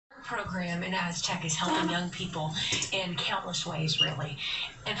program in Aztec is helping young people in countless ways, really.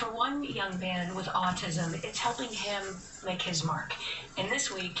 And for one young man with autism, it's helping him make his mark. And this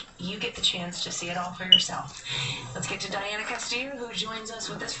week, you get the chance to see it all for yourself. Let's get to Diana Castillo, who joins us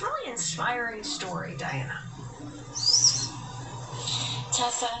with this really inspiring story. Diana.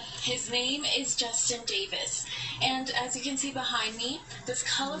 Tessa, his name is Justin Davis, and as you can see behind me, this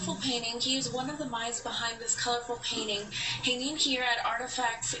colorful painting, he is one of the minds behind this colorful painting hanging here at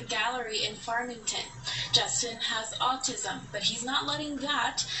Artifacts Gallery in Farmington. Justin has autism, but he's not letting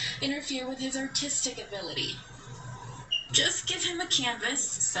that interfere with his artistic ability. Just give him a canvas,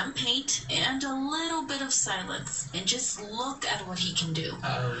 some paint, and a little bit of silence, and just look at what he can do.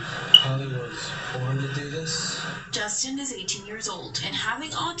 Probably was born to do this. Justin is 18 years old, and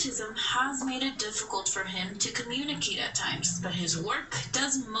having autism has made it difficult for him to communicate at times, but his work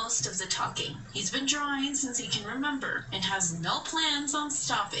does most of the talking. He's been drawing since he can remember, and has no plans on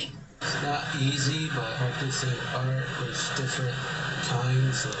stopping. It's not easy, but practicing art with different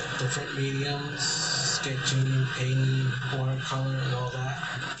kinds of different mediums, sketching, painting, watercolor, and all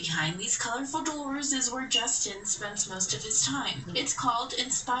that. Behind these colorful doors is where Justin spends most of his time. It's called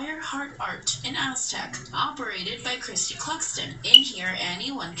Inspire Heart Art in Aztec, operated by Christy Cluxton. In here,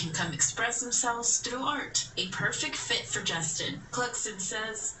 anyone can come express themselves through art. A perfect fit for Justin. Cluxton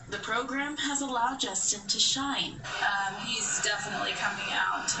says the program has allowed Justin to shine. He's definitely coming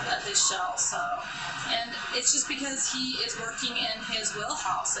out of his shell, and it's just because he is working in his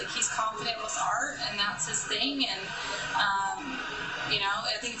wheelhouse. Like, he's confident with art, and that's his thing, and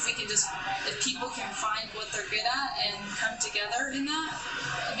I think if people can find what they're good at and come together in that,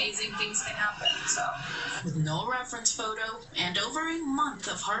 amazing things can happen. So, with no reference photo and over a month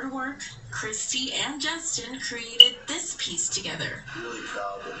of hard work, Christy and Justin created this piece together. Really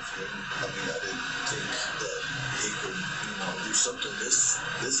proud of him. I mean, I didn't think that he could, do something this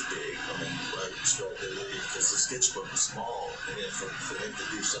big. I mean, like strawberry, because the sketchbook was small, and then for him to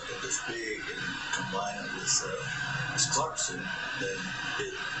do something this big and combine it with Miss Clarkson, then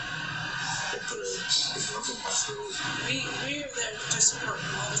it put a lump in my throat. we are there to support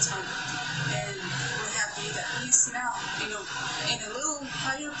him all the time, and we're happy that he's now, in a little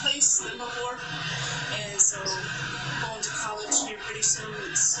higher place than before, and so going to college here pretty soon,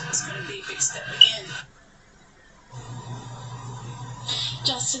 it's going to be a big step again.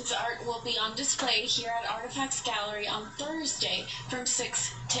 Justin's art will be on display here at Artifacts Gallery on Thursday from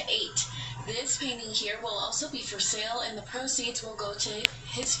 6 to 8. This painting here will also be for sale, and the proceeds will go to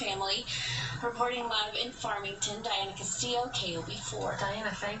his family. Reporting live in Farmington, Diana Castillo, KOB-4.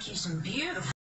 Diana, thank you. Some beautiful